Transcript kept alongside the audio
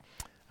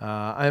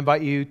I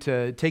invite you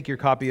to take your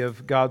copy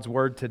of God's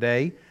Word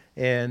today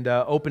and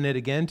open it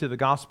again to the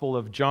Gospel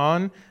of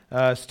John,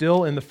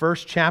 still in the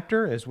first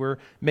chapter as we're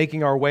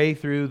making our way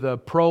through the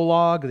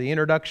prologue, the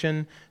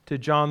introduction to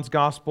John's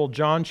Gospel.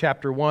 John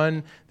chapter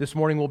 1, this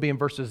morning will be in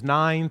verses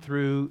 9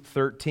 through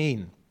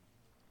 13.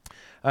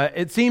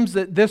 It seems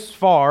that this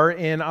far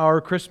in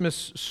our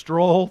Christmas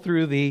stroll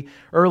through the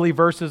early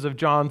verses of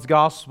John's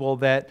Gospel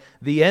that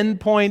the end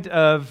point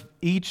of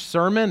each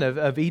sermon,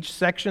 of each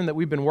section that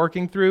we've been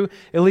working through,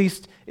 at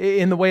least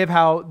in the way of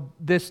how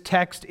this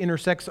text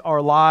intersects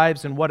our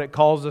lives and what it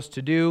calls us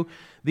to do,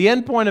 the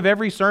end point of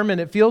every sermon,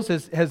 it feels,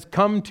 has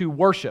come to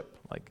worship.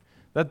 Like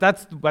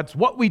that's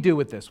what we do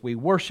with this. We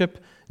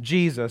worship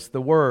Jesus,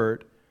 the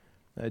Word,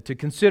 to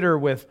consider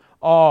with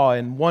awe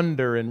and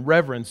wonder and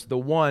reverence the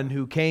one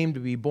who came to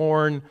be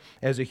born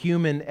as a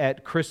human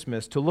at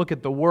Christmas, to look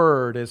at the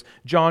Word, as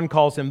John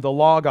calls him, the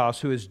Logos,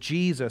 who is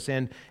Jesus,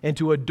 and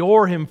to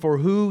adore him for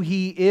who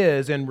he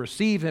is and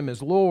receive him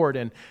as Lord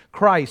and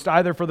Christ,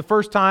 either for the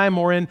first time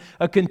or in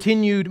a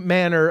continued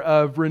manner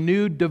of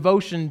renewed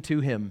devotion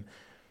to him.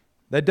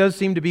 That does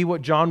seem to be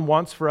what John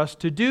wants for us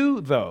to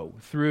do, though,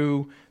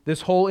 through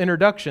this whole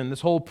introduction, this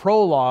whole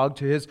prologue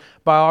to his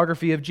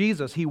biography of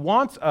Jesus. He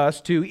wants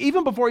us to,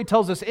 even before he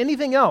tells us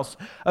anything else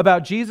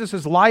about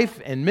Jesus'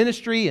 life and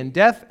ministry and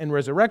death and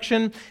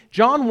resurrection,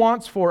 John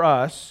wants for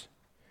us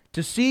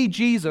to see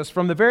Jesus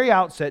from the very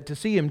outset, to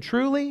see him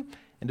truly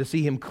and to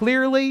see him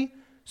clearly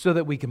so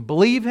that we can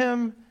believe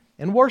him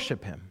and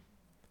worship him.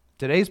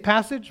 Today's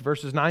passage,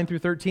 verses 9 through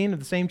 13 of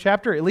the same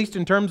chapter, at least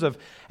in terms of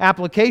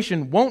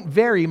application, won't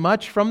vary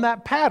much from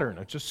that pattern.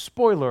 It's just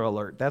spoiler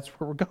alert. That's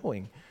where we're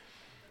going.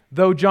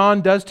 Though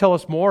John does tell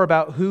us more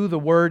about who the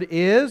Word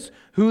is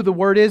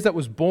that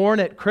was born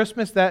at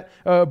Christmas,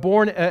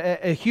 born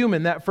a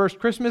human that first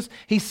Christmas,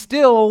 he's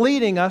still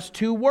leading us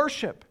to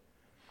worship.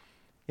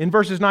 In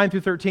verses 9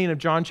 through 13 of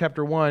John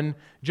chapter 1,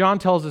 John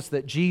tells us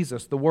that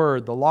Jesus, the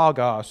Word, the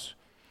Logos,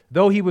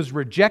 though he was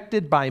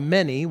rejected by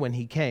many when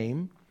he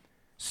came,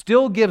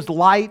 still gives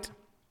light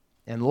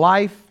and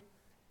life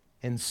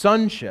and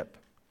sonship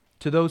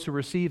to those who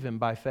receive him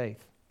by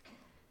faith.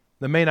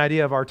 The main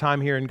idea of our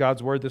time here in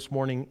God's Word this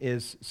morning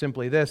is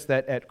simply this,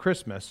 that at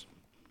Christmas,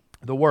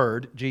 the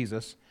Word,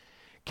 Jesus,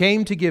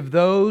 came to give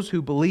those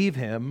who believe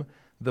him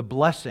the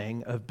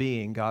blessing of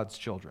being God's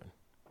children.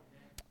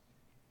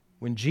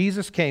 When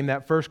Jesus came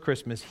that first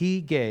Christmas,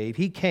 he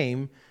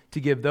came to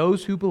give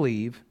those who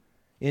believe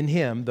in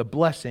him the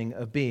blessing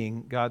of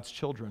being God's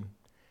children.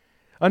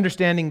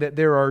 Understanding that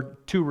there are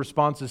two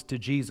responses to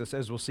Jesus,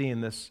 as we'll see in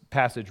this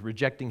passage,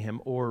 rejecting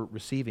him or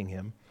receiving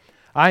him,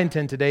 I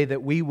intend today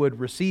that we would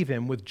receive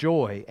him with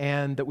joy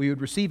and that we would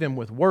receive him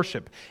with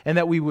worship and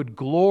that we would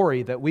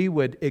glory, that we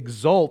would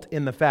exult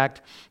in the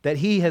fact that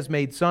he has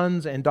made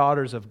sons and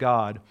daughters of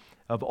God,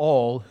 of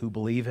all who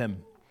believe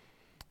him.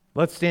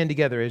 Let's stand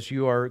together as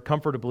you are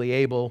comfortably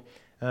able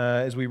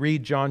as we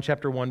read John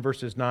chapter 1,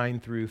 verses 9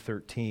 through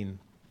 13.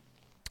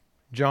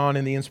 John,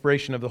 in the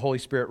inspiration of the Holy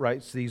Spirit,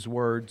 writes these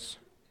words: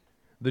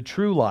 "The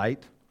true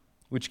light,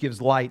 which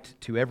gives light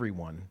to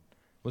everyone,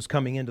 was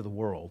coming into the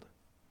world.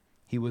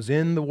 He was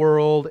in the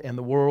world, and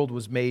the world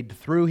was made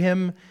through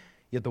him,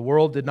 yet the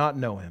world did not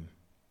know him.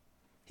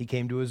 He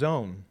came to his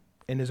own,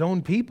 and his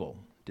own people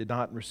did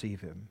not receive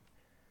him.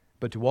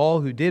 But to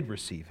all who did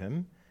receive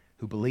him,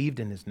 who believed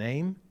in his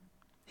name,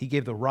 he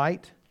gave the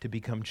right to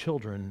become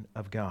children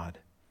of God,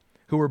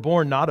 who were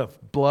born not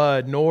of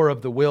blood, nor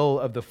of the will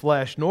of the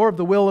flesh, nor of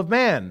the will of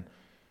man,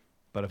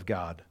 but of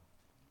God."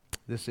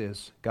 This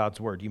is God's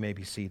Word. You may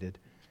be seated.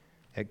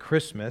 At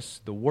Christmas,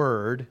 the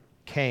Word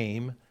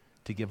came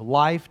to give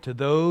life to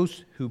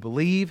those who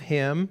believe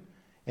him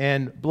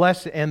and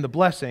the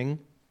blessing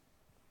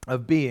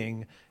of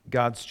being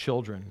God's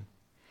children.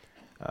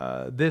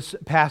 This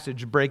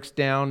passage breaks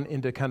down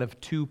into kind of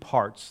two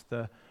parts,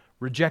 the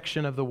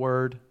rejection of the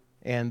Word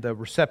and the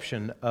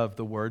reception of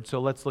the Word. So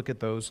let's look at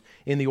those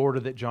in the order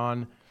that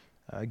John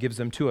gives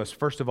them to us.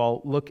 First of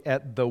all, look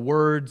at the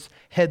Word's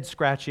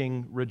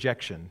head-scratching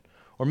rejection.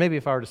 Or maybe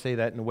if I were to say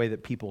that in a way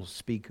that people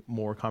speak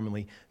more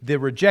commonly, the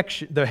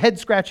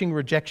head-scratching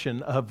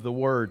rejection of the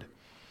Word.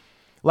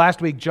 Last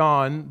week,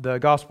 John, the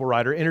gospel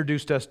writer,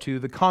 introduced us to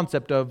the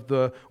concept of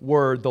the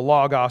Word, the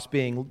Logos,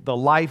 being the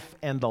life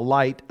and the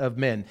light of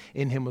men.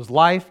 In him was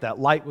life, that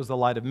light was the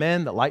light of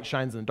men, that light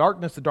shines in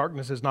the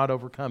darkness has not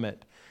overcome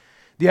it.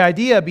 The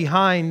idea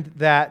behind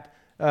that,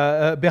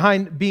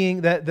 behind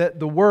being that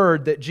the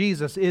Word, that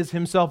Jesus is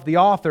himself the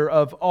author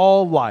of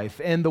all life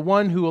and the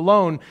one who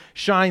alone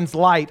shines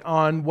light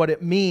on what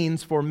it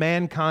means for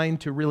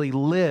mankind to really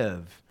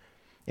live.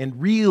 And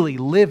really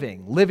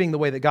living the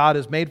way that God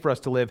has made for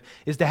us to live,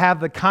 is to have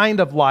the kind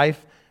of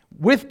life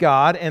with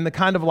God and the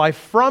kind of life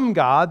from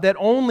God that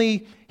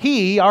only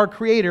He, our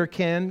Creator,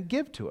 can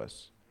give to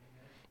us.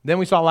 Then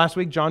we saw last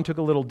week, John took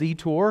a little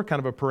detour, kind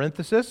of a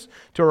parenthesis,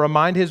 to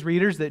remind his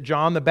readers that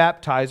John the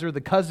Baptizer, the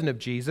cousin of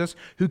Jesus,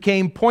 who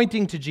came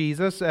pointing to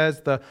Jesus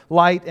as the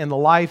light and the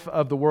life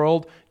of the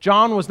world,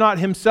 John was not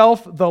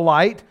himself the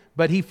light,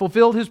 but he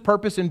fulfilled his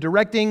purpose in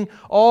directing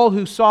all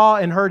who saw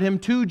and heard him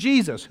to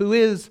Jesus, who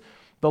is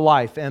the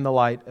life and the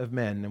light of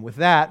men. And with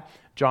that,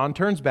 John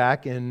turns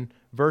back in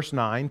verse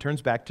 9,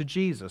 turns back to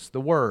Jesus,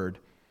 the Word,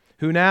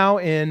 who now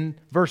in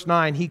verse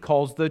 9 he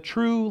calls the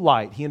true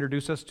light. He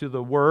introduced us to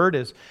the Word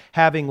as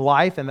having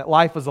life, and that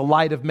life was a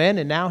light of men,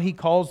 and now he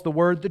calls the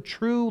Word the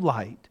true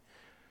light.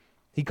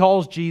 He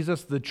calls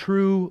Jesus the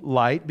true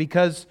light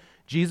because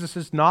Jesus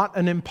is not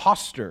an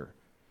imposter.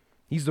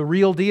 He's the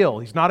real deal.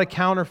 He's not a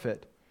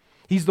counterfeit.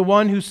 He's the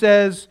one who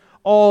says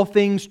all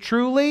things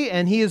truly,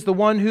 and he is the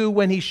one who,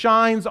 when he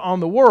shines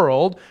on the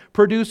world,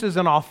 produces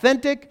an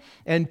authentic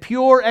and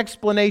pure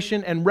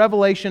explanation and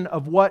revelation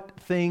of what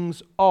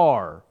things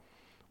are.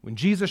 When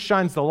Jesus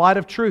shines the light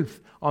of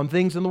truth on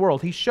things in the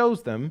world, he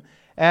shows them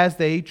as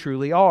they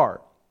truly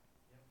are.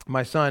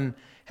 My son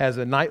has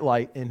a night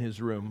light in his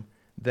room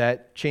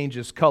that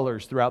changes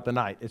colors throughout the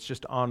night. It's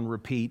just on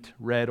repeat: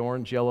 red,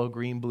 orange, yellow,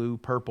 green, blue,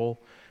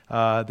 purple.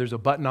 There's a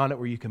button on it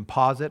where you can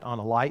pause it on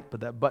a light, but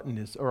that button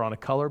is, or on a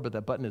color, but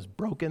that button is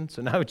broken.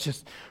 So now it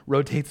just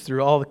rotates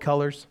through all the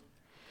colors.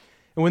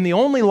 And when the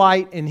only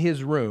light in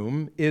his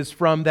room is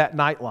from that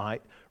night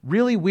light,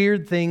 really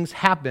weird things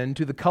happen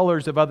to the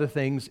colors of other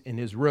things in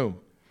his room.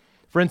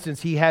 For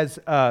instance, he has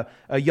a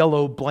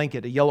yellow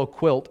blanket, a yellow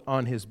quilt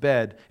on his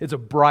bed. It's a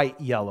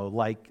bright yellow,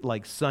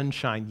 like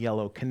sunshine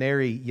yellow,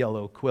 canary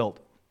yellow quilt.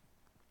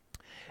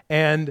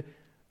 And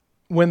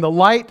when the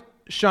light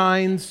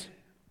shines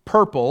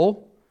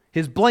purple,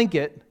 his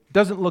blanket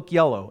doesn't look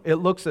yellow. It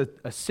looks a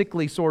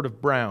sickly sort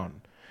of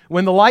brown.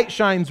 When the light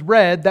shines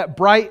red, that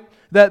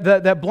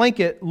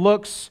blanket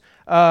looks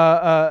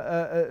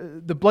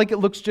the blanket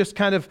looks just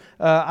kind of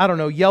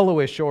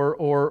yellowish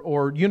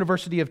or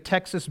University of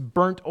Texas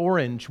burnt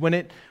orange.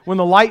 When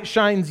the light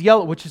shines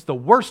yellow, which is the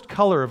worst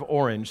color of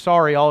orange.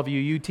 Sorry, all of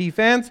you UT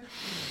fans.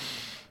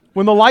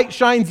 When the light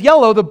shines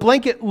yellow, the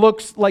blanket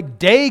looks like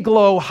day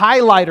glow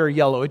highlighter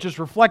yellow. It just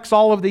reflects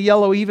all of the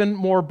yellow even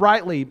more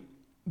brightly.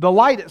 The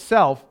light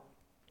itself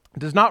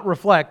does not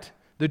reflect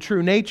the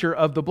true nature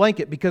of the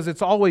blanket because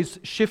it's always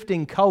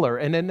shifting color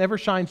and it never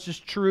shines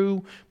just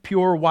true,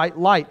 pure white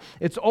light.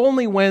 It's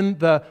only when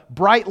the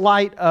bright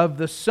light of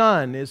the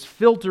sun is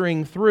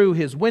filtering through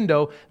his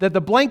window that the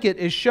blanket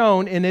is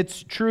shown in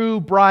its true,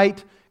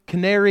 bright,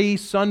 canary,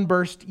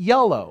 sunburst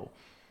yellow.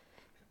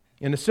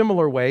 In a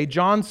similar way,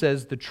 John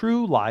says the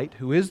true light,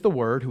 who is the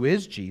Word, who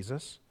is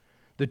Jesus,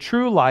 the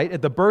true light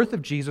at the birth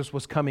of Jesus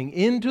was coming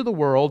into the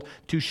world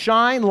to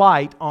shine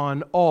light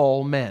on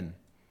all men.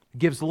 It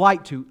gives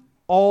light to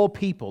all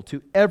people,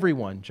 to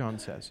everyone, John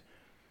says.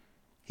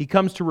 He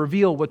comes to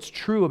reveal what's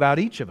true about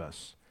each of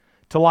us,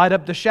 to light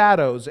up the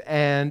shadows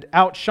and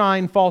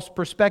outshine false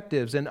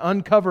perspectives and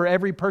uncover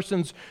every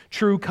person's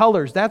true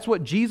colors. That's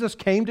what Jesus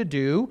came to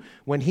do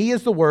when He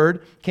is the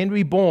Word, came to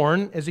be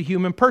born as a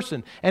human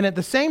person. And at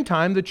the same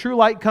time, the true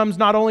light comes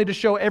not only to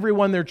show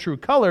everyone their true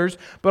colors,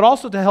 but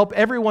also to help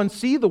everyone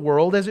see the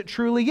world as it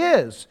truly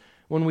is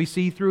when we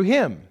see through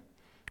Him,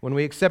 when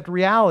we accept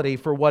reality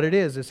for what it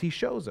is as He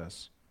shows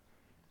us.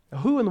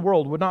 Who in the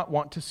world would not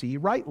want to see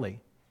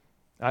rightly?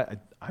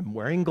 I'm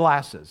wearing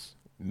glasses.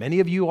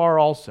 Many of you are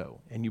also,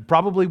 and you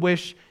probably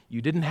wish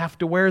you didn't have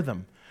to wear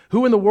them.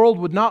 Who in the world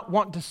would not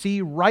want to see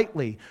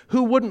rightly?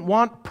 Who wouldn't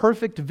want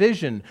perfect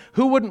vision?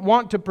 Who wouldn't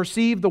want to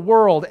perceive the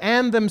world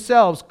and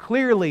themselves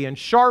clearly and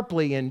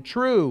sharply and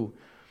true?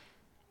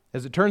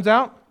 As it turns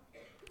out,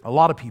 a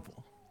lot of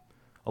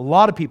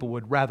people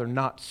would rather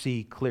not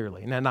see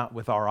clearly. Now, not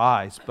with our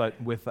eyes,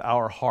 but with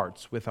our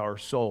hearts, with our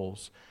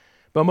souls.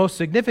 But most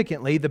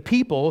significantly, the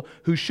people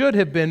who should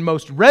have been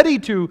most ready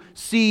to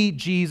see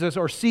Jesus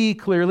or see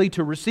clearly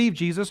to receive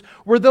Jesus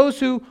were those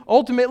who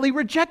ultimately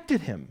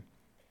rejected Him.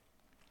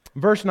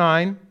 Verse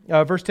 10,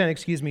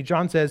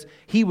 John says,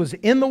 He was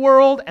in the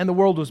world and the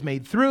world was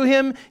made through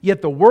Him,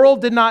 yet the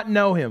world did not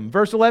know Him.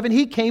 Verse 11,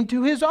 He came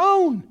to His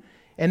own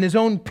and His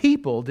own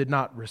people did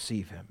not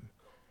receive Him.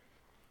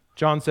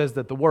 John says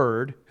that the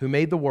Word who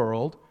made the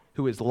world,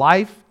 who is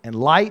life and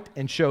light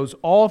and shows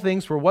all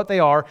things for what they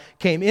are,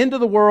 came into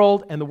the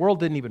world and the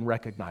world didn't even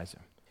recognize Him.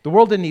 The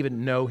world didn't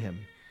even know Him.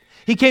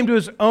 He came to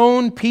His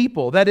own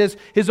people, that is,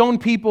 His own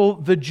people,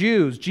 the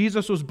Jews.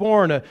 Jesus was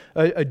born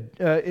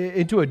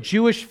into a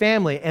Jewish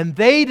family and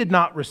they did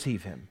not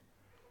receive Him.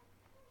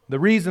 The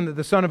reason that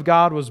the Son of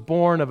God was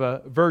born of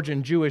a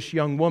virgin Jewish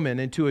young woman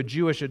into a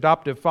Jewish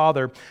adoptive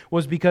father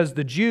was because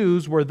the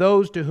Jews were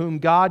those to whom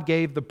God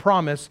gave the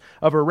promise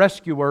of a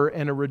rescuer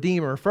and a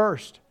redeemer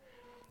first.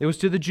 It was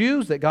to the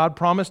Jews that God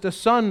promised a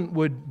son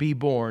would be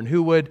born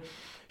who would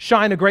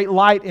shine a great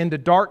light into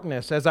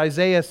darkness, as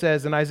Isaiah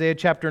says in Isaiah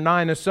chapter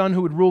 9, a son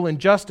who would rule in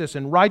justice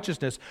and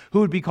righteousness,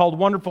 who would be called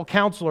Wonderful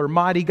Counselor,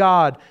 Mighty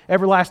God,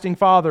 Everlasting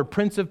Father,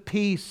 Prince of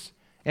Peace.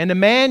 And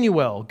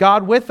Emmanuel,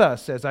 God with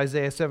us, as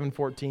Isaiah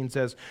 7:14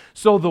 says.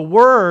 So the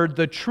Word,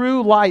 the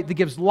true light that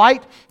gives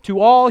light to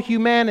all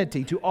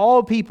humanity, to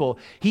all people,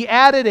 He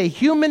added a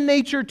human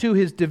nature to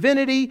His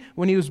divinity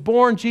when He was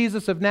born,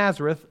 Jesus of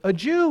Nazareth, a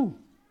Jew.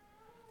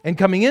 And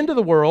coming into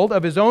the world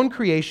of His own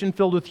creation,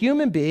 filled with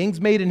human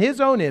beings, made in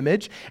His own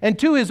image, and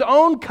to His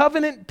own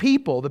covenant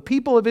people, the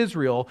people of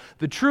Israel,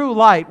 the true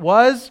light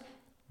was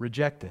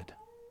rejected.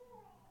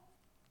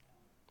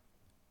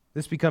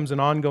 This becomes an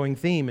ongoing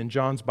theme in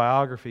John's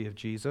biography of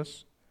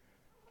Jesus,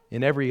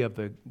 in every of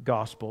the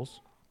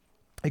Gospels.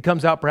 It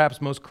comes out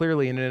perhaps most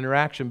clearly in an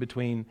interaction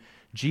between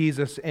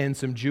Jesus and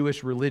some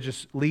Jewish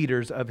religious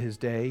leaders of His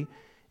day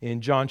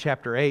in John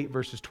chapter 8,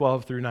 verses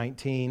 12 through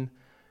 19.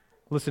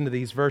 Listen to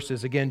these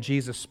verses. Again,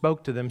 Jesus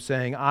spoke to them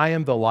saying, I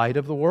am the light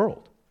of the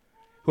world.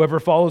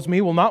 Whoever follows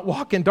me will not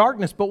walk in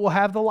darkness, but will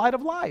have the light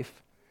of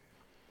life.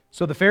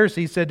 So the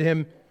Pharisees said to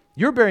Him,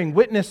 you're bearing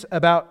witness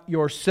about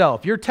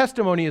yourself. Your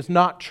testimony is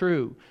not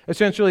true.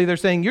 Essentially, they're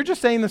saying, you're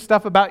just saying this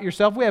stuff about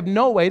yourself. We have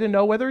no way to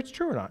know whether it's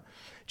true or not.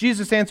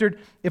 Jesus answered,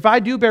 if I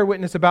do bear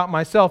witness about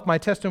myself, my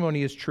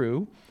testimony is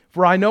true,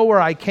 for I know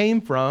where I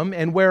came from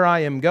and where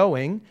I am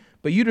going,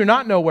 but you do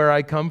not know where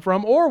I come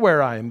from or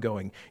where I am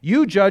going.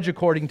 You judge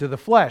according to the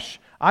flesh.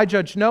 I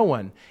judge no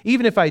one.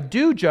 Even if I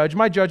do judge,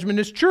 my judgment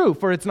is true,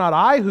 for it's not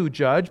I who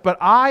judge, but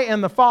I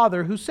and the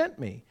Father who sent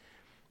me.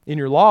 In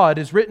your law it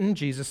is written,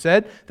 Jesus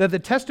said, that the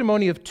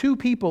testimony of two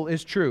people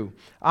is true.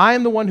 I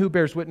am the one who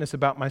bears witness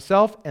about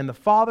myself, and the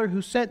Father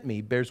who sent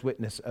me bears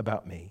witness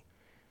about me.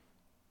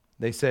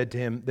 They said to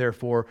Him,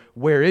 therefore,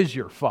 where is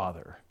your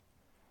Father?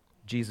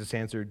 Jesus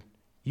answered,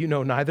 you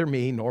know neither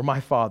me nor my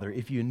Father.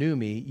 If you knew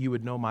me, you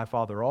would know my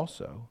Father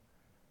also.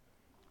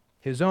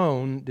 His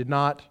own did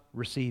not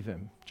receive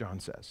Him,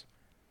 John says.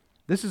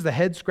 This is the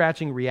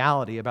head-scratching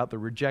reality about the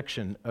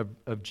rejection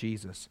of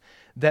Jesus,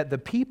 that the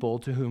people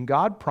to whom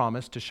God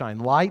promised to shine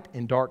light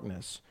in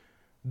darkness,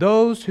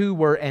 those who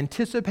were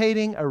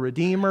anticipating a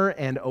Redeemer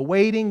and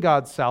awaiting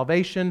God's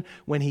salvation,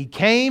 when He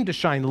came to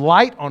shine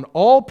light on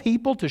all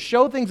people, to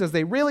show things as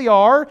they really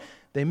are,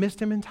 they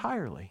missed Him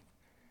entirely.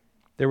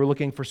 They were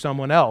looking for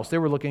someone else. They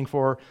were looking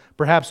for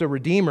perhaps a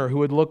Redeemer who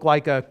would look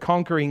like a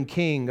conquering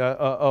king,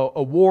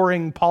 a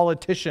warring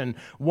politician,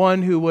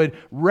 one who would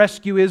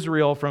rescue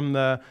Israel from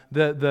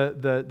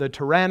the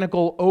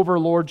tyrannical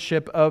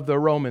overlordship of the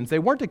Romans. They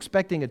weren't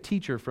expecting a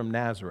teacher from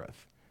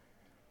Nazareth.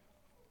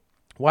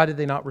 Why did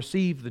they not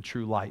receive the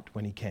true light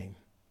when He came?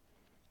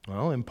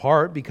 Well, in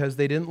part because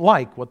they didn't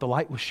like what the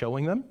light was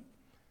showing them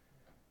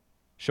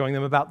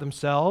about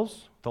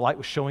themselves. The light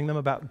was showing them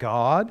about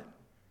God.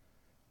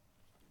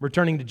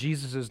 Returning to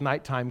Jesus'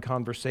 nighttime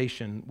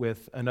conversation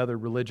with another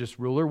religious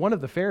ruler, one of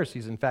the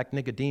Pharisees, in fact,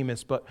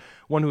 Nicodemus, but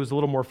one who was a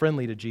little more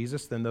friendly to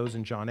Jesus than those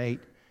in John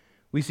 8.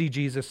 We see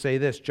Jesus say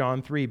this,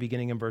 John 3,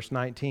 beginning in verse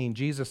 19.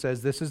 Jesus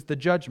says, this is the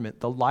judgment.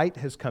 The light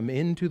has come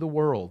into the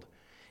world,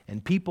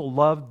 and people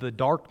loved the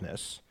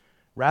darkness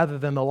rather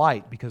than the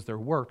light because their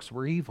works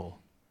were evil.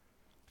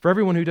 For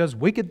everyone who does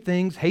wicked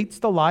things hates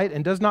the light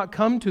and does not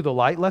come to the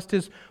light, lest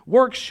his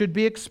works should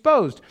be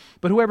exposed.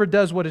 But whoever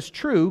does what is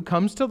true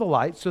comes to the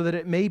light, so that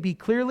it may be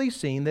clearly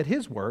seen that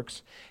his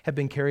works have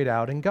been carried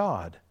out in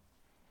God.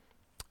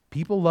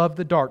 People love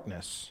the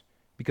darkness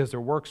because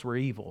their works were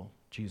evil,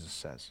 Jesus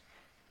says.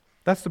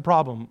 That's the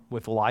problem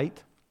with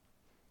light.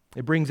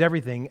 It brings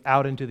everything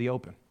out into the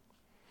open.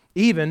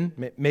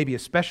 Even, maybe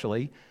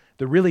especially,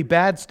 the really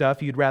bad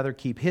stuff you'd rather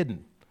keep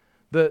hidden.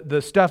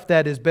 The stuff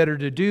that is better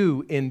to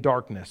do in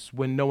darkness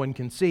when no one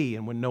can see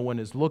and when no one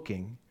is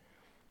looking.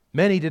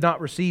 Many did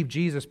not receive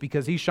Jesus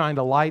because He shined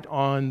a light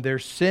on their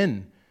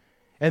sin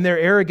and their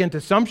arrogant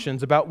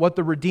assumptions about what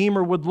the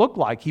Redeemer would look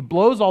like. He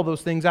blows all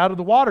those things out of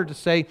the water to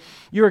say,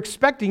 you're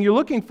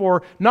looking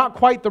for not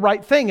quite the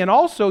right thing, and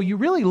also you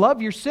really love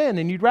your sin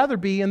and you'd rather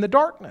be in the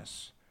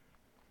darkness.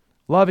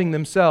 Loving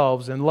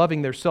themselves and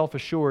loving their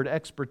self-assured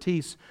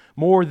expertise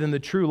more than the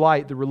true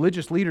light, the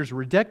religious leaders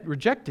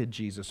rejected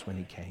Jesus when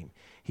He came.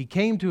 He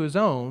came to His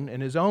own,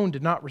 and His own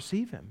did not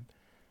receive Him.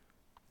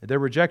 Their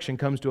rejection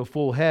comes to a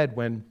full head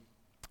when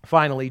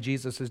finally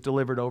Jesus is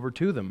delivered over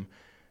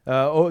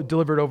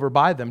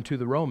by them to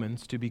the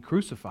Romans to be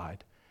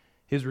crucified.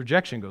 His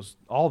rejection goes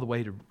all the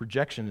way to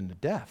rejection and to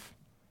death.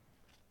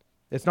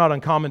 It's not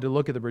uncommon to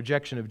look at the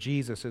rejection of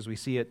Jesus as we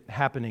see it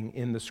happening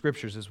in the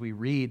Scriptures, as we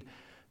read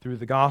through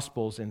the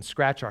Gospels and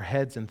scratch our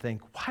heads and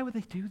think, why would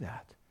they do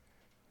that?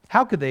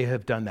 How could they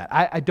have done that?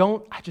 I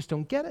just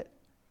don't get it.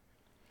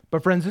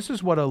 But friends, this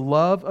is what a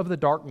love of the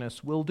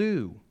darkness will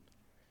do.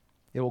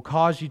 It will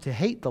cause you to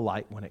hate the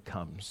light when it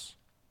comes.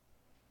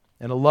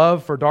 And a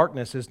love for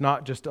darkness is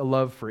not just a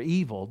love for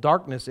evil.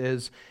 Darkness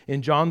is,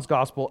 in John's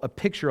Gospel, a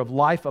picture of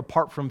life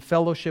apart from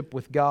fellowship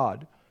with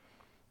God.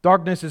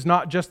 Darkness is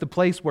not just the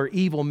place where the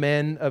evil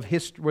men of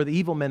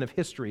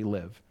history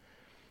live.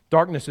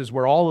 Darkness is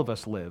where all of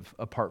us live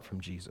apart from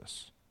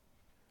Jesus.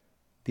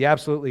 The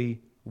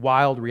absolutely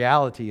wild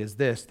reality is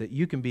this, that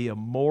you can be a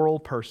moral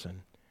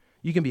person.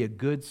 You can be a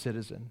good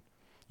citizen.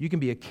 You can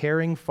be a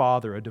caring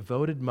father, a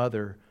devoted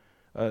mother,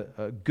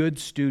 a good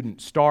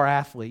student, star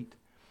athlete.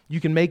 You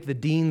can make the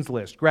dean's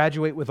list,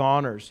 graduate with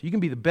honors. You can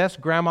be the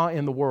best grandma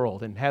in the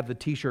world and have the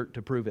t-shirt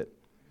to prove it.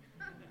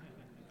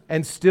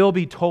 And still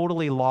be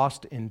totally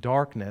lost in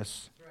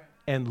darkness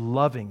and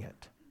loving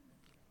it.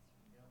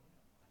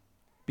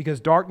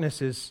 Because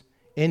darkness is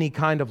any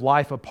kind of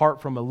life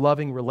apart from a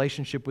loving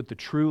relationship with the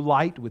true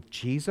light, with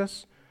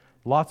Jesus.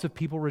 Lots of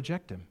people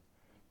reject Him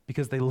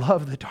because they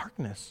love the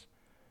darkness.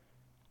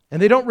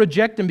 And they don't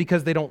reject Him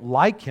because they don't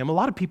like Him. A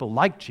lot of people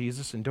like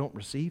Jesus and don't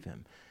receive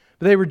Him.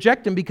 But they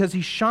reject Him because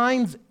He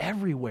shines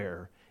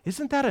everywhere.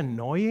 Isn't that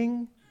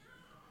annoying?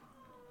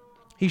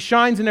 He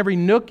shines in every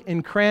nook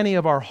and cranny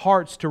of our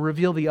hearts to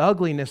reveal the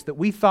ugliness that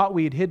we thought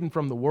we had hidden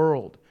from the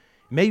world,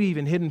 maybe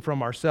even hidden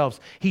from ourselves.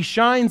 He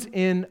shines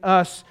in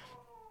us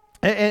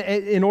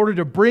in order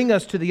to bring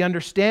us to the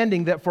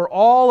understanding that for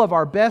all of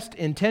our best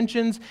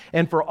intentions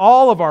and for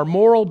all of our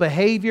moral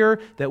behavior,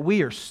 that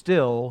we are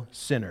still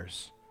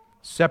sinners,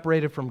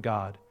 separated from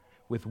God,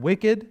 with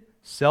wicked,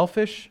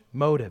 selfish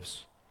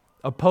motives,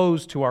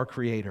 opposed to our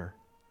Creator.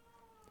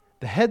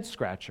 The head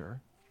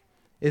scratcher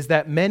is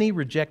that many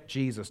reject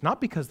Jesus,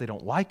 not because they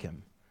don't like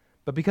Him,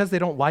 but because they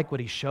don't like what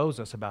He shows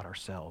us about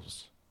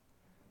ourselves.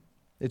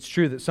 It's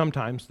true that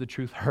sometimes the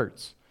truth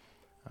hurts.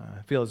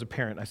 I feel as a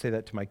parent, I say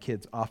that to my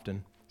kids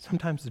often.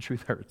 Sometimes the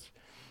truth hurts.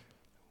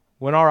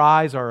 When our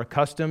eyes are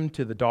accustomed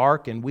to the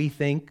dark and we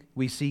think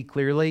we see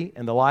clearly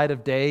and the light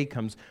of day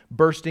comes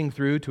bursting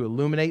through to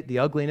illuminate the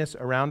ugliness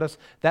around us,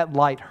 that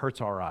light hurts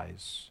our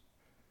eyes.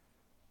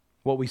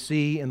 What we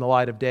see in the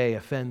light of day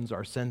offends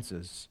our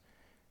senses,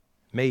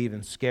 may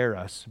even scare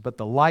us, but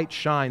the light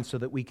shines so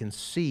that we can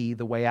see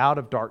the way out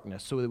of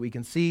darkness, so that we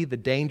can see the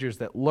dangers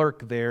that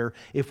lurk there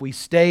if we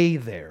stay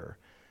there.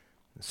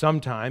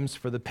 Sometimes,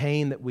 for the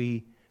pain that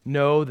we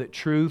know that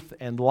truth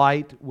and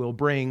light will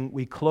bring,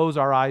 we close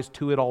our eyes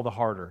to it all the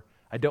harder.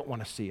 I don't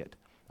want to see it.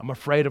 I'm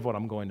afraid of what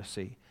I'm going to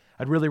see.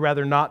 I'd really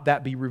rather not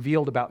that be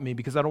revealed about me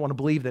because I don't want to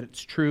believe that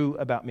it's true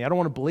about me. I don't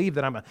want to believe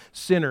that I'm a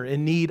sinner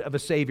in need of a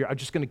Savior. I'm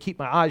just going to keep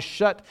my eyes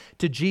shut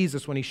to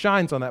Jesus when He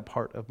shines on that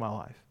part of my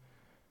life.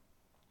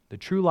 The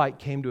true light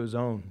came to His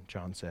own,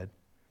 John said,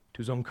 to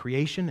His own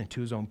creation and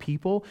to His own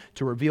people,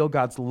 to reveal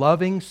God's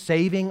loving,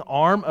 saving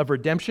arm of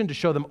redemption, to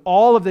show them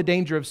all of the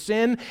danger of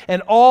sin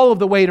and all of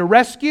the way to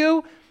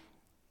rescue.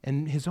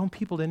 And His own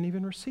people didn't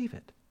even receive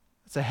it.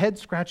 It's a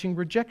head-scratching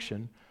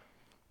rejection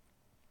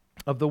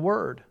of the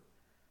Word.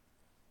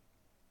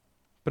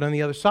 But on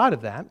the other side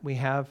of that, we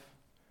have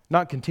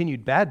not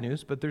continued bad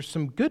news, but there's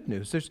some good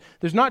news.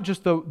 There's not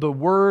just the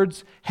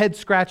words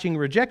head-scratching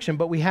rejection,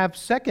 but we have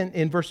second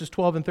in verses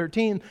 12 and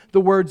 13,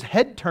 the words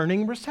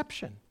head-turning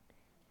reception.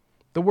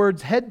 The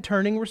words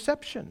head-turning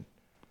reception.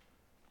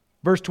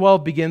 Verse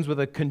 12 begins with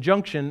a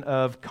conjunction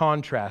of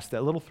contrast,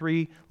 that little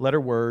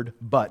 3-letter word,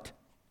 but.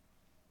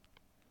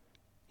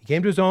 He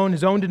came to His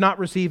own did not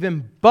receive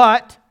Him,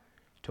 but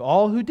to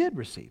all who did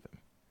receive Him,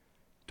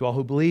 to all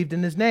who believed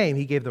in His name,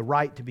 He gave the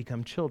right to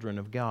become children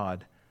of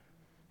God.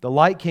 The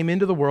light came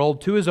into the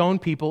world to His own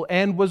people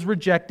and was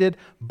rejected,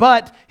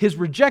 but His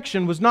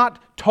rejection was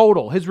not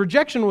total. His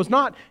rejection was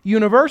not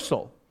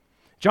universal.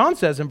 John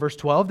says in verse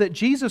 12 that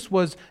Jesus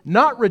was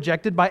not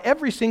rejected by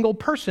every single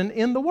person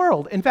in the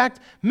world. In fact,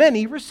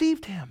 many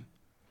received Him.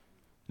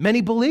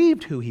 Many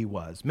believed who He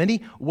was.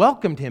 Many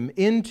welcomed Him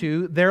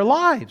into their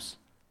lives.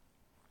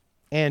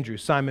 Andrew,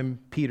 Simon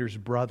Peter's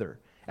brother,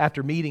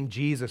 after meeting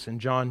Jesus in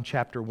John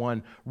chapter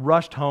 1,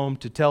 rushed home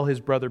to tell his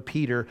brother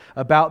Peter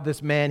about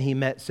this man he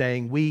met,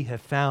 saying, "We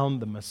have found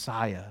the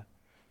Messiah."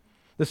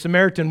 The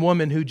Samaritan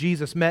woman who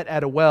Jesus met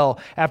at a well,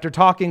 after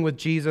talking with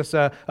Jesus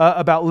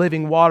about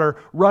living water,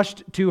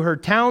 rushed to her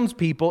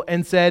townspeople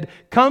and said,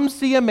 "Come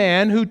see a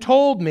man who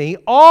told me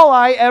all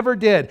I ever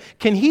did.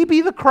 Can he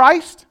be the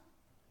Christ?"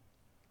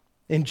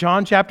 In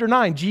John chapter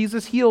 9,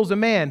 Jesus heals a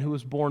man who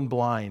was born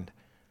blind.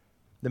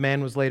 The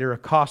man was later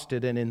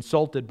accosted and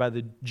insulted by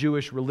the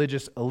Jewish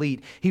religious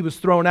elite. He was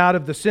thrown out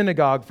of the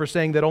synagogue for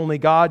saying that only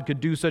God could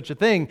do such a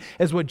thing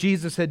as what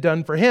Jesus had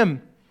done for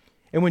him.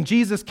 And when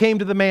Jesus came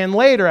to the man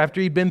later, after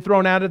he'd been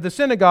thrown out of the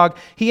synagogue,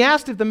 He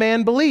asked if the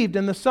man believed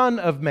in the Son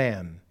of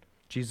Man,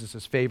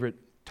 Jesus' favorite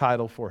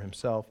title for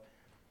Himself.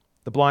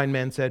 The blind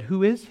man said,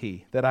 "Who is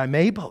He, that I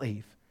may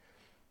believe?"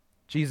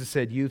 Jesus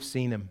said, "You've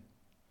seen Him,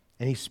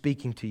 and He's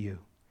speaking to you."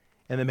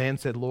 And the man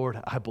said, "Lord,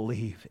 I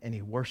believe," and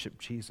he worshiped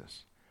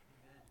Jesus.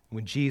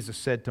 When Jesus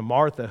said to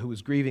Martha, who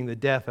was grieving the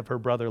death of her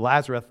brother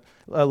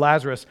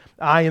Lazarus,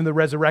 "I am the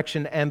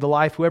resurrection and the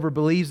life. Whoever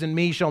believes in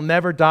me shall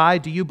never die.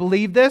 Do you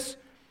believe this?"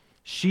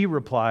 She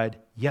replied,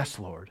 "Yes,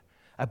 Lord.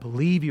 I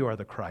believe you are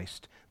the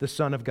Christ, the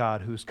Son of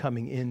God who is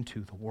coming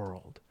into the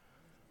world."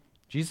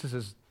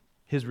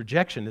 His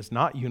rejection is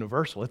not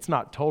universal. It's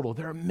not total.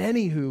 There are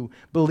many who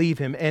believe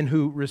Him and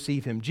who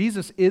receive Him.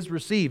 Jesus is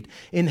received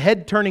in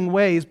head-turning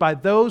ways by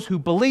those who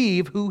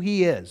believe who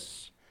He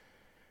is.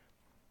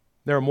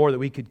 There are more that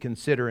we could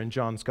consider in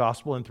John's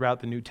Gospel and throughout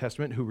the New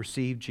Testament who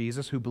receive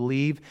Jesus, who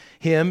believe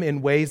Him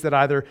in ways that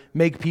either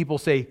make people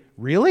say,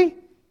 "Really?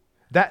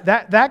 That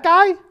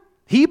guy?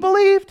 He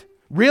believed?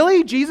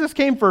 Really? Jesus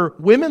came for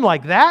women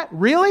like that?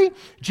 Really?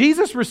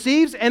 Jesus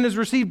receives and is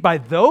received by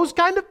those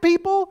kind of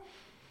people?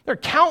 There are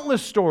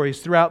countless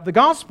stories throughout the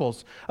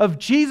Gospels of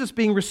Jesus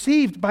being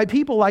received by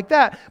people like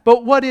that.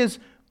 But what is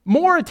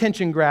more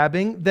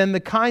attention-grabbing than the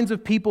kinds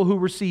of people who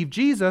receive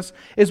Jesus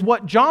is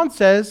what John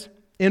says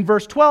in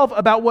verse 12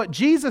 about what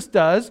Jesus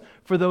does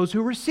for those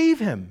who receive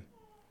him.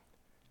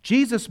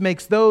 Jesus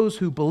makes those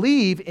who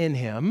believe in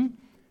him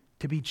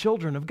to be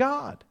children of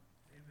God.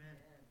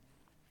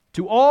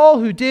 To all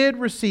who did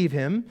receive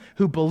him,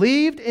 who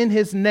believed in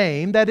his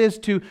name, that is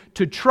to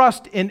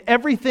trust in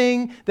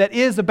everything that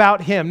is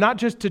about him, not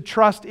just to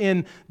trust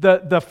in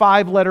the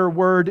five-letter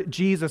word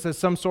Jesus as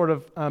some sort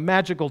of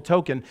magical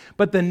token,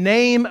 but the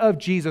name of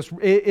Jesus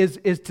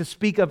is to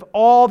speak of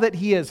all that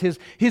he is,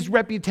 his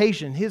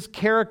reputation, his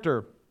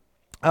character,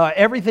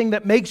 everything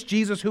that makes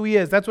Jesus who he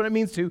is. That's what it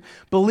means to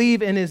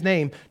believe in his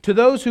name. To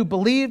those who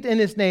believed in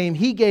his name,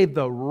 he gave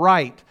the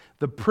right,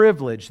 the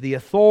privilege, the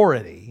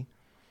authority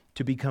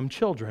to become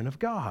children of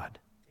God.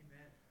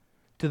 Amen.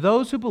 To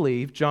those who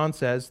believe, John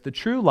says, the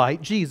true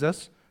light,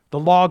 Jesus, the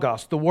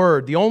Logos, the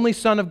Word, the only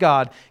Son of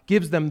God,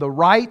 gives them the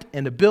right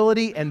and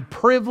ability and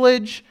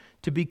privilege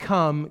to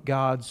become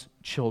God's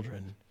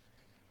children.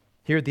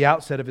 Here at the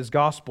outset of his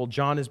gospel,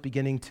 John is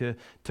beginning to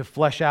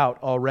flesh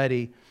out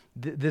already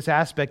this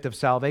aspect of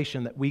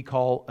salvation that we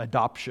call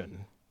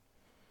adoption.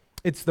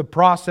 It's the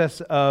process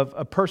of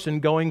a person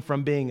going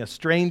from being a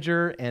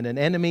stranger and an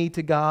enemy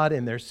to God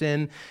in their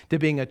sin to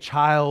being a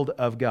child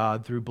of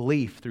God through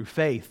belief, through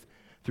faith,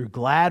 through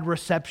glad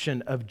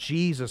reception of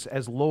Jesus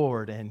as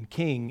Lord and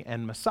King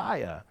and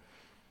Messiah.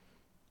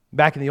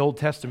 Back in the Old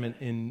Testament,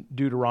 in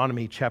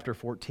Deuteronomy chapter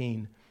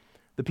 14,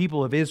 the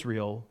people of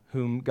Israel,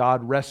 whom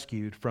God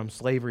rescued from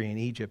slavery in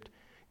Egypt,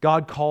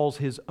 God calls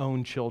his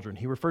own children.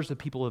 He refers to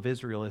the people of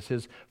Israel as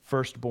his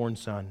firstborn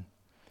son.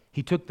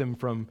 He took them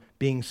from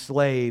being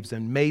slaves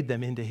and made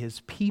them into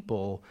his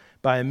people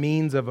by a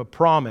means of a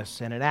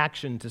promise and an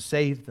action to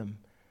save them.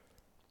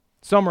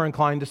 Some are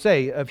inclined to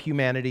say of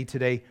humanity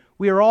today,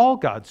 we are all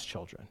God's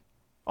children.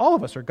 All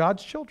of us are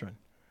God's children.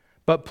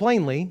 But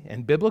plainly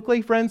and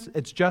biblically, friends,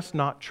 it's just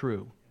not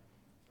true.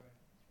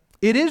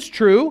 It is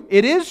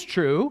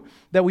true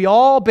that we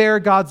all bear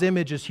God's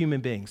image as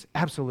human beings.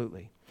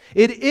 Absolutely.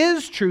 It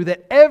is true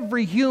that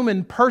every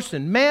human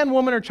person, man,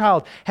 woman, or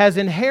child, has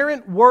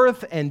inherent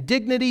worth and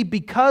dignity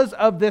because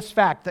of this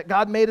fact that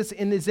God made us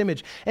in his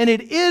image. And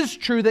it is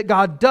true that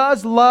God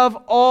does love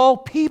all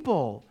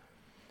people.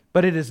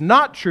 But it is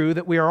not true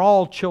that we are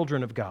all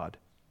children of God.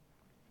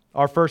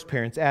 Our first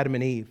parents, Adam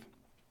and Eve,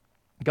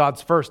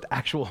 God's first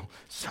actual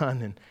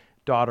son and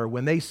daughter,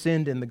 when they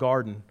sinned in the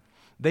garden,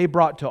 they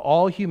brought to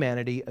all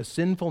humanity a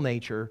sinful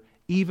nature,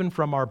 even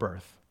from our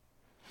birth.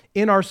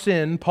 In our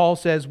sin, Paul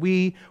says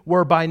we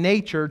were by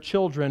nature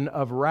children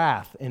of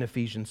wrath in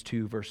Ephesians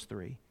 2, verse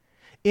 3.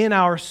 In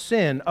our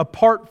sin,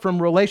 apart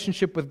from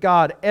relationship with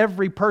God,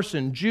 every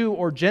person, Jew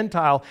or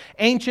Gentile,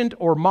 ancient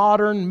or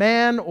modern,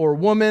 man or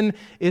woman,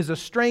 is a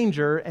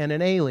stranger and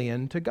an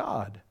alien to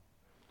God.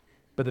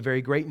 But the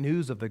very great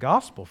news of the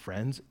gospel,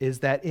 friends, is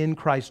that in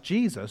Christ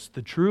Jesus,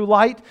 the true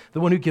light, the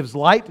one who gives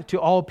light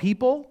to all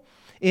people,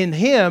 in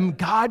him,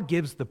 God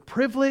gives the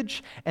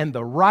privilege and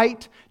the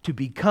right to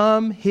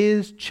become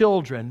his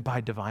children by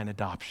divine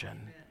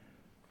adoption.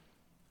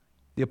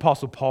 The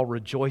Apostle Paul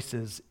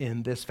rejoices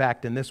in this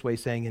fact in this way,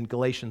 saying in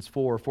Galatians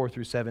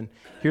 4:4-7,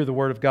 hear the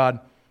word of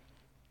God.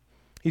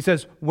 He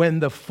says,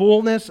 when the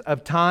fullness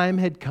of time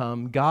had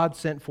come, God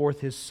sent forth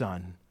his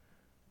Son,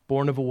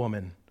 born of a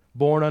woman,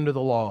 born under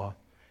the law,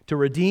 to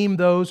redeem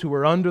those who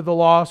were under the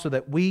law so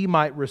that we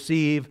might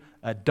receive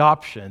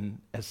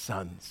adoption as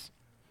sons.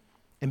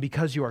 And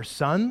because you are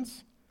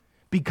sons,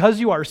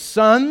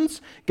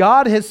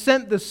 God has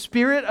sent the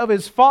Spirit of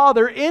his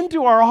Father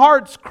into our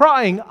hearts,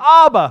 crying,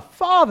 Abba,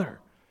 Father.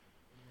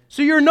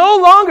 So you're no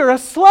longer a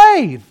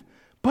slave,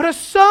 but a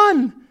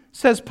son,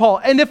 says Paul.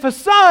 And if a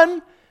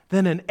son,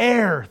 then an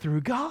heir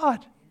through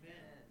God.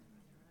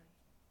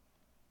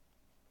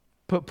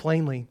 Put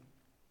plainly,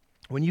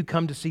 when you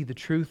come to see the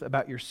truth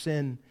about your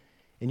sin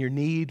and your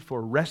need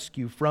for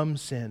rescue from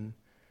sin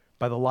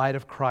by the light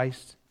of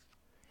Christ,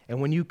 and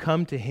when you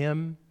come to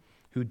him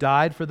who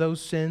died for those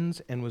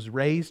sins and was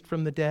raised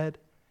from the dead,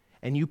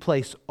 and you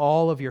place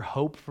all of your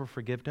hope for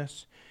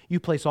forgiveness, you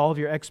place all of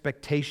your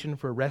expectation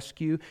for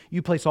rescue,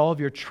 you place all of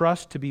your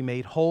trust to be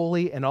made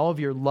holy, and all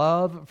of your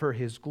love for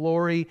his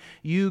glory,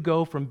 you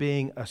go from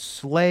being a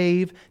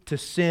slave to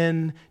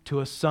sin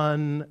to a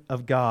son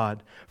of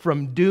God,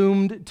 from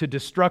doomed to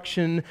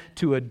destruction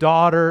to a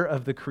daughter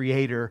of the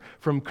Creator,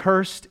 from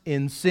cursed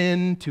in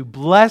sin to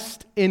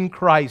blessed in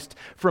Christ,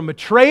 from a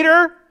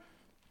traitor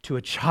to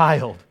a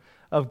child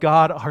of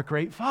God, our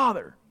great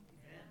Father.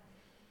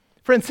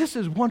 Friends, this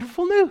is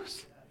wonderful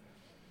news.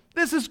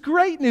 This is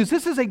great news.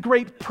 This is a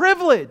great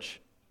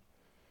privilege.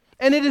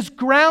 And it is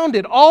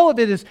grounded, all of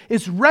it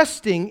is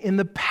resting in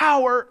the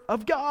power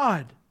of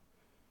God.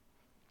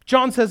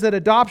 John says that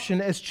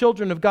adoption as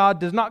children of God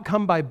does not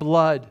come by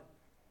blood,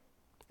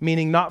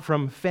 meaning not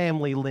from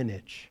family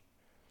lineage.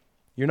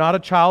 You're not a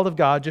child of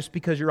God just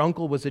because your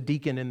uncle was a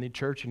deacon in the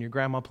church and your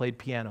grandma played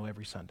piano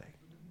every Sunday.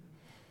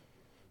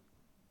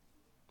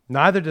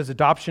 Neither does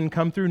adoption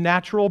come through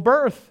natural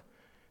birth.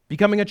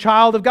 Becoming a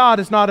child of God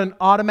is not an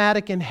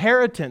automatic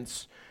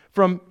inheritance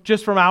from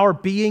our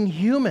being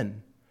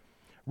human.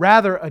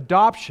 Rather,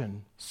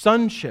 adoption,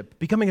 sonship,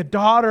 becoming a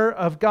daughter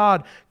of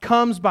God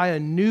comes by a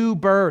new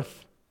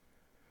birth.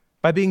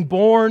 By being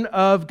born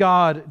of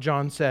God,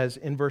 John says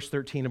in verse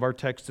 13 of our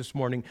text this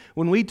morning.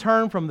 When we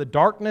turn from the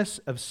darkness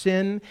of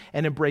sin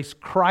and embrace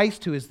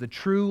Christ, who is the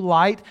true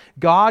light,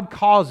 God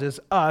causes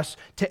us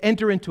to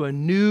enter into a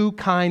new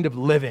kind of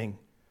living,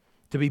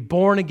 to be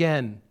born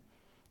again,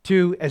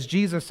 to, as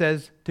Jesus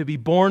says, to be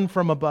born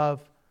from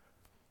above.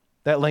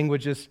 That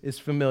language is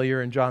familiar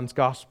in John's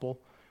gospel.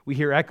 We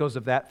hear echoes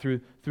of that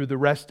through the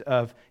rest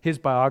of his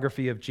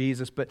biography of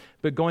Jesus. But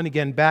going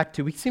again back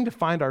to, we seem to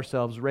find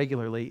ourselves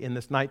regularly in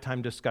this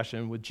nighttime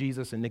discussion with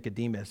Jesus and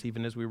Nicodemus,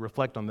 even as we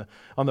reflect on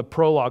the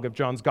prologue of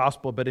John's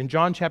gospel. But in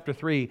John chapter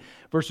 3,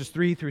 verses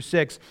 3 through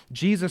 6,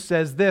 Jesus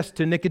says this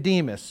to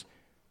Nicodemus.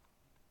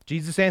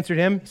 Jesus answered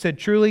him, he said,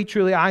 "Truly,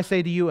 truly, I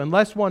say to you,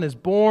 unless one is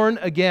born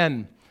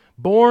again,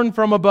 born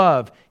from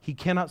above, he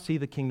cannot see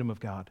the kingdom of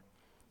God."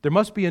 There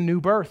must be a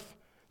new birth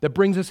that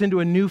brings us into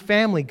a new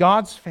family,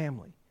 God's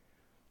family.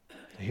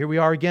 Here we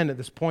are again at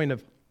this point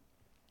of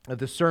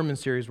this sermon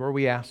series where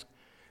we ask,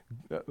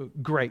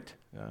 great,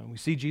 we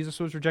see Jesus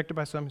was rejected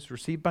by some, he's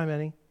received by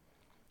many.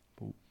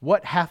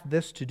 What hath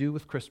this to do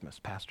with Christmas,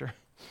 Pastor?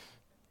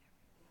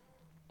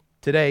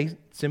 Today,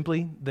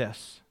 simply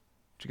this,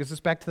 which gets us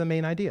back to the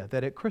main idea,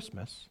 that at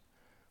Christmas,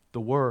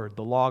 the Word,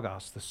 the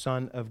Logos, the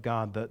Son of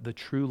God, the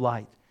true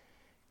light,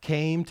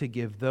 came to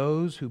give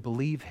those who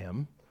believe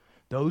Him,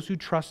 those who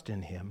trust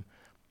in Him,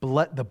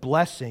 the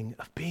blessing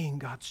of being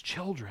God's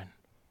children.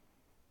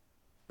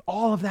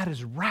 All of that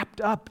is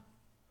wrapped up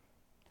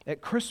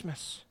at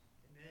Christmas.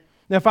 Amen.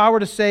 Now, if I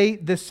were to say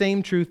this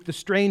same truth the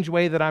strange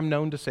way that I'm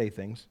known to say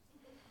things,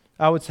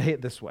 I would say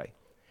it this way.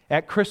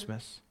 At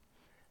Christmas,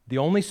 the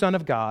only Son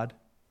of God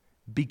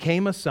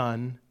became a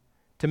son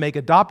to make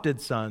adopted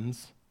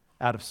sons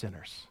out of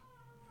sinners.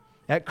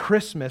 At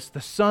Christmas,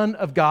 the Son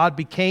of God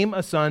became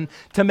a son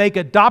to make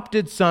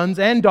adopted sons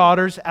and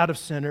daughters out of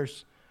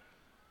sinners.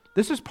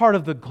 This is part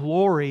of the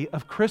glory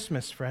of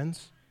Christmas,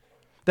 friends.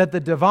 That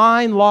the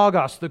divine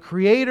Logos, the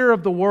creator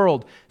of the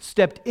world,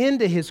 stepped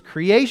into His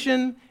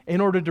creation in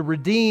order to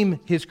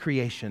redeem His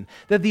creation.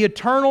 That the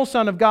eternal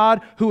Son of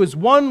God, who is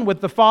one with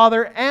the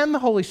Father and the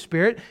Holy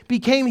Spirit,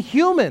 became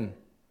human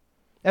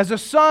as a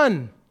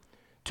son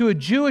to a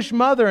Jewish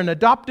mother and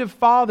adoptive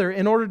father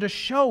in order to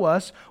show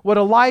us what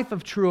a life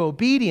of true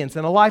obedience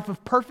and a life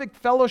of perfect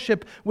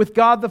fellowship with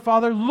God the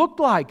Father looked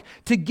like,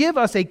 to give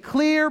us a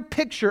clear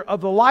picture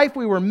of the life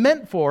we were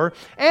meant for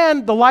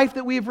and the life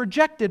that we have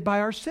rejected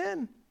by our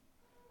sin.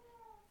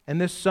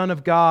 And this Son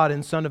of God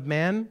and Son of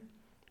Man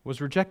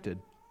was rejected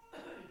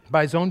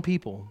by His own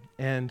people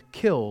and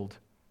killed.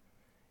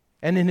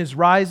 And in His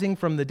rising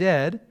from the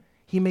dead,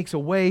 He makes a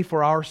way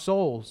for our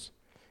souls,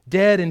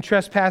 dead in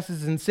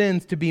trespasses and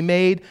sins, to be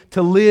made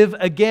to live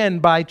again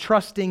by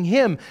trusting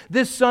Him.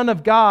 This Son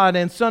of God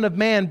and Son of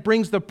Man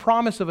brings the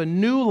promise of a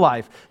new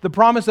life, the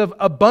promise of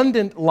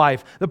abundant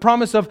life, the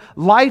promise of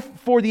life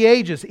for the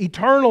ages,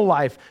 eternal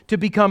life, to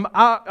become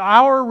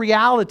our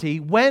reality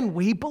when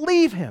we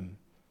believe Him.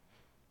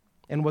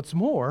 And what's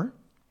more,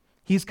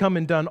 He's come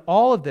and done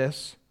all of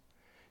this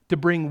to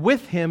bring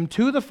with Him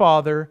to the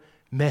Father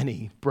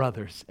many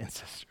brothers and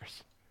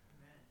sisters.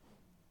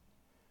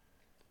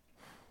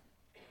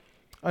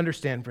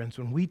 Understand, friends,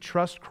 when we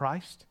trust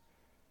Christ,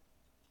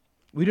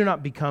 we do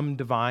not become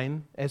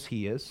divine as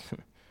He is.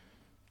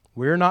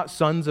 We're not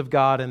sons of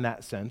God in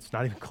that sense,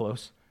 not even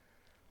close.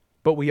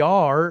 But we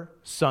are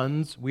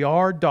sons, we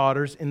are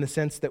daughters in the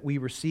sense that we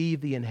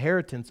receive the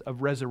inheritance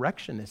of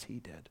resurrection as He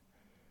did.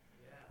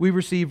 We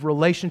receive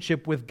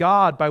relationship with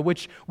God by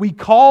which we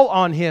call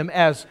on Him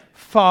as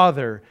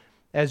Father,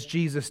 as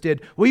Jesus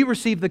did. We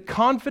receive the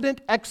confident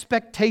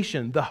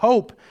expectation, the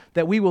hope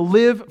that we will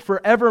live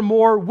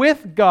forevermore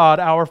with God,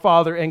 our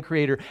Father and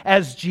Creator,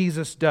 as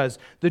Jesus does.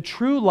 The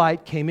true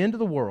light came into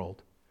the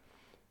world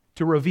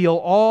to reveal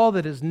all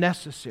that is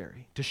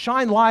necessary, to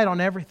shine light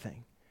on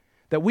everything,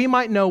 that we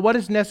might know what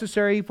is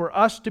necessary for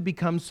us to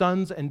become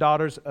sons and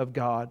daughters of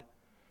God.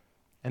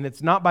 And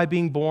it's not by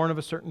being born of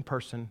a certain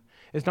person.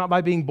 It's not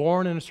by being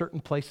born in a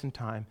certain place and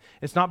time.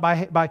 It's not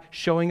by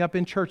showing up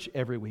in church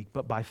every week,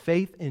 but by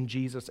faith in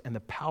Jesus and the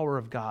power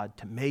of God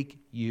to make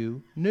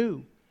you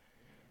new.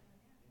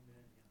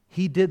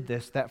 He did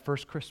this that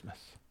first Christmas.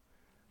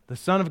 The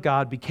Son of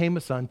God became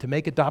a son to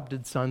make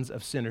adopted sons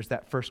of sinners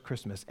that first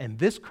Christmas. And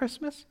this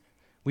Christmas,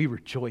 we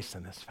rejoice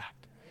in this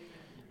fact.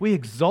 We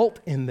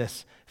exult in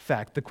this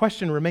fact. The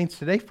question remains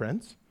today,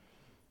 friends,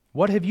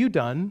 what have you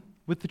done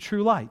with the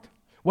true light?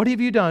 What have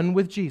you done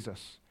with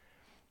Jesus?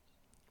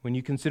 When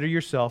you consider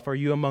yourself, are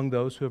you among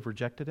those who have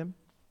rejected Him?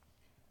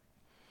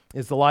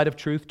 Is the light of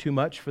truth too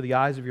much for the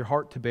eyes of your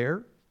heart to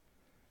bear?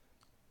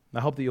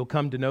 I hope that you'll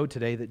come to know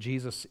today that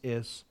Jesus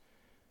is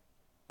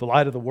the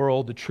light of the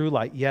world, the true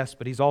light, yes,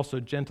 but He's also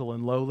gentle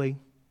and lowly.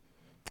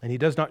 And He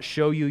does not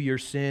show you your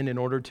sin in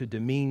order to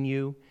demean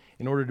you,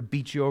 in order to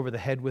beat you over the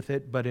head with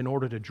it, but in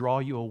order to draw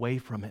you away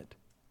from it.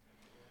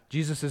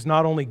 Jesus is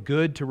not only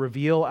good to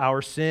reveal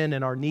our sin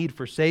and our need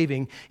for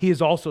saving, He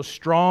is also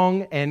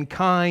strong and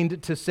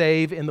kind to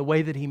save in the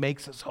way that He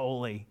makes us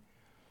holy.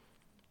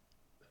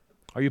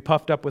 Are you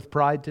puffed up with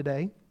pride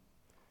today,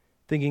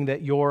 thinking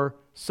that your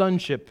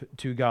sonship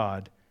to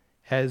God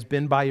has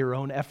been by your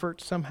own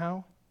effort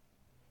somehow?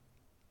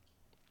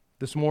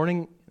 This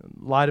morning,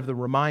 in light of the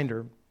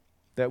reminder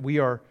that we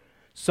are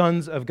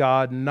sons of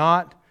God,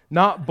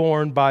 not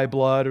born by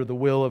blood or the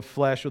will of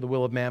flesh or the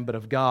will of man, but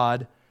of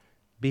God,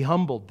 be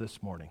humbled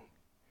this morning.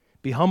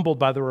 Be humbled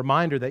by the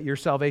reminder that your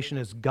salvation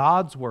is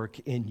God's work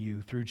in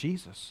you through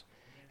Jesus,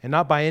 and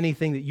not by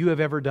anything that you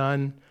have ever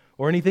done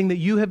or anything that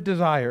you have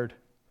desired.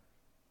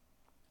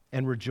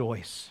 And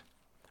rejoice.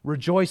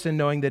 Rejoice in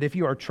knowing that if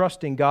you are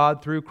trusting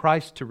God through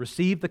Christ to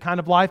receive the kind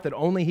of life that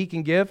only He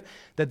can give,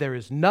 that there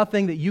is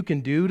nothing that you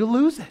can do to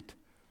lose it.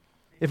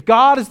 If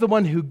God is the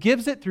one who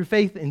gives it through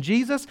faith in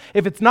Jesus,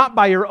 if it's not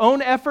by your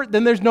own effort,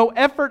 then there's no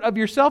effort of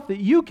yourself that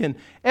you can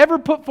ever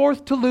put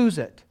forth to lose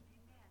it.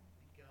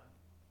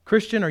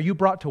 Christian, are you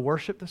brought to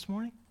worship this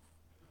morning?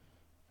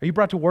 Are you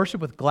brought to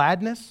worship with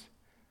gladness?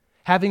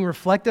 Having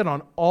reflected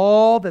on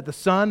all that the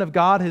Son of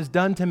God has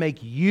done to make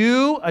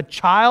you a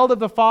child of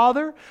the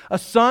Father, a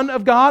son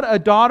of God, a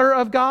daughter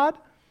of God,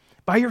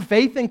 by your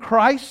faith in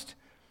Christ,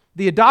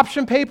 the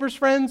adoption papers,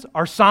 friends,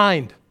 are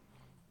signed.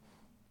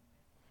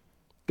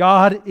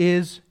 God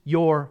is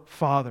your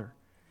Father.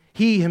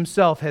 He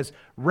Himself has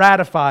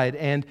ratified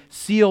and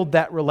sealed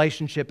that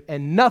relationship,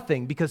 and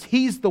nothing, because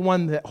He's the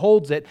one that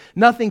holds it,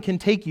 nothing can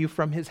take you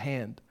from His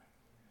hand.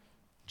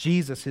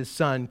 Jesus, His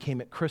Son,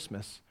 came at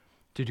Christmas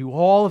to do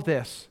all of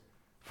this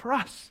for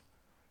us.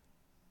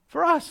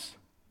 For us.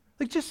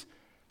 Like, just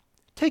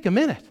take a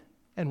minute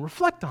and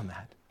reflect on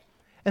that.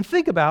 And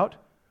think about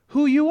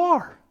who you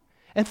are.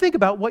 And think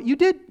about what you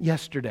did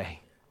yesterday.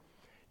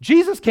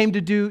 Jesus came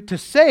to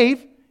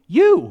save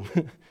you.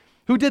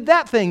 Who did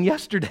that thing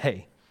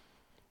yesterday?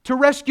 To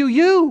rescue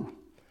you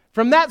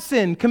from that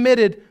sin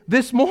committed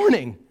this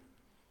morning.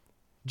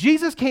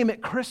 Jesus came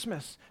at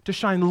Christmas to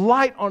shine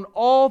light on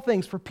all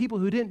things for people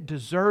who didn't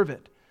deserve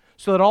it,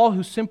 so that all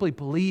who simply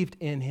believed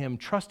in Him,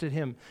 trusted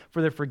Him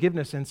for their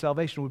forgiveness and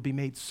salvation, would be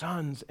made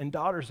sons and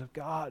daughters of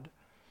God.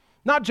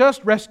 Not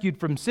just rescued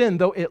from sin,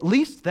 though at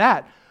least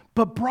that,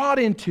 but brought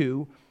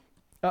into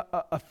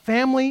a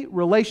family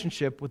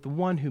relationship with the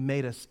one who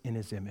made us in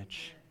His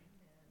image.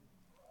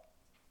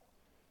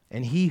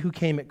 And He who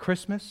came at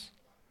Christmas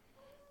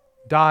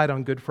died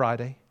on Good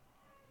Friday,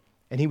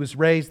 and He was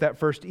raised that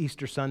first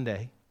Easter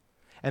Sunday.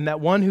 And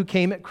that one who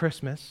came at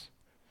Christmas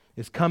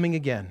is coming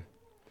again,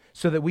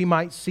 so that we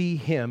might see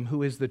Him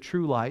who is the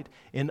true light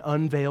in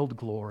unveiled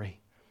glory.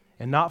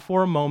 And not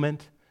for a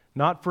moment,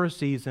 not for a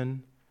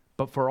season,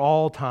 but for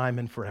all time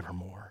and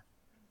forevermore.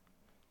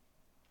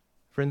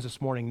 Friends,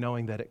 this morning,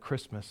 knowing that at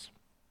Christmas,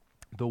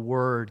 the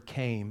Word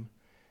came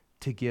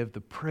to give the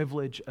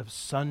privilege of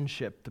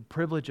sonship, the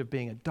privilege of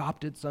being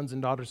adopted sons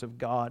and daughters of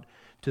God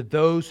to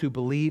those who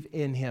believe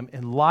in Him.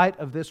 In light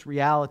of this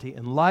reality,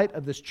 in light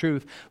of this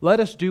truth, let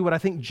us do what I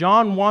think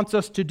John wants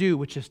us to do,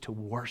 which is to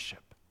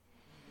worship.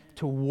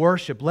 To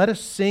worship. Let us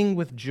sing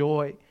with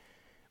joy.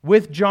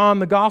 With John,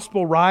 the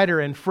gospel writer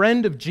and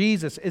friend of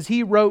Jesus, as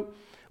he wrote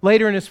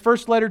later in his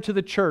first letter to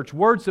the church,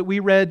 words that we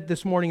read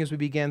this morning as we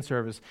began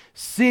service.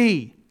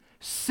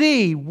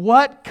 See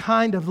what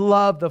kind of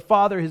love the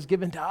Father has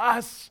given to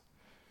us,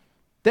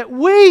 that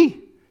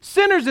we,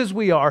 sinners as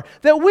we are,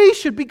 that we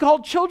should be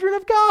called children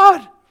of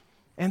God.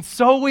 And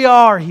so we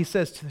are, he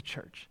says to the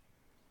church.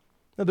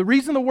 Now, the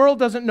reason the world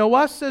doesn't know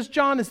us, says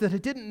John, is that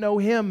it didn't know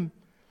Him.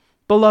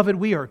 Beloved,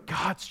 we are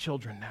God's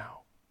children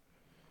now.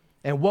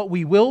 And what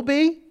we will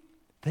be,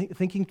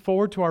 thinking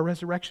forward to our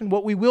resurrection,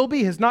 what we will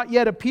be has not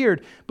yet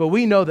appeared, but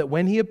we know that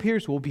when He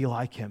appears, we'll be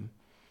like Him,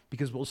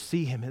 because we'll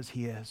see Him as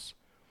He is,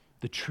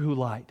 the true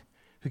light,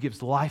 who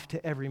gives life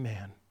to every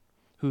man,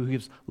 who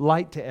gives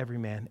light to every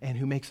man, and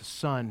who makes a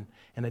son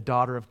and a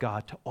daughter of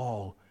God to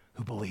all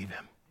who believe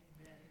Him.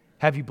 Amen.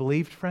 Have you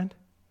believed, friend?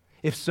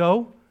 If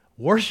so,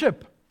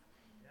 worship.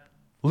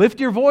 Lift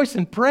your voice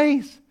in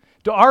praise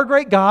to our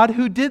great God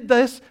who did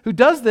this, who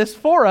does this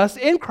for us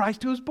in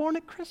Christ, who was born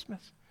at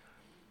Christmas.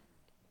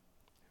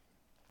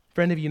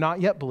 Friend, have you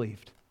not yet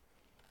believed?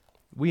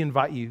 We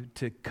invite you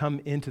to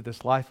come into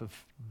this life of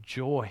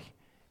joy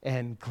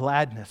and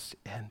gladness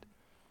and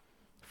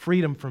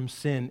freedom from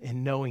sin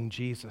in knowing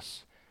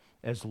Jesus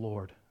as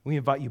Lord. We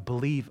invite you to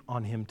believe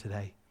on Him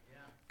today. Yeah.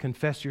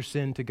 Confess your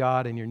sin to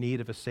God and your need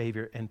of a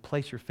Savior, and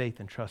place your faith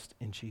and trust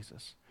in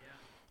Jesus. Yeah.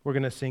 We're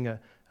going to sing a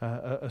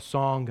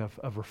song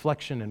of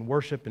reflection and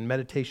worship and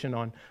meditation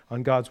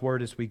on God's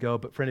Word as we go.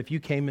 But friend, if you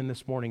came in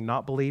this morning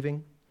not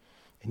believing,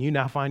 and you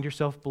now find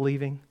yourself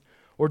believing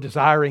or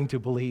desiring to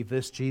believe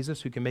this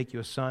Jesus who can make you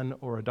a son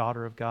or a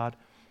daughter of God,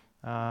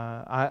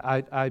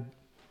 I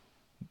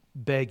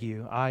beg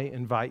you, I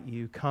invite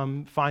you,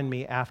 come find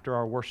me after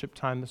our worship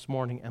time this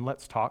morning and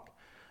let's talk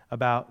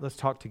let's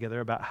talk together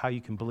about how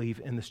you can believe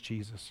in this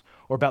Jesus,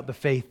 or about the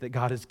faith that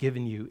God has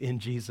given you in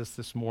Jesus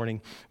this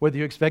morning, whether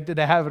you expected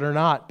to have it or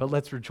not, but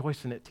let's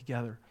rejoice in it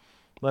together.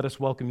 Let us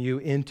welcome you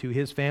into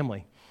his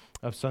family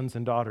of sons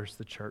and daughters,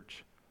 the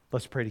church.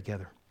 Let's pray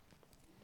together.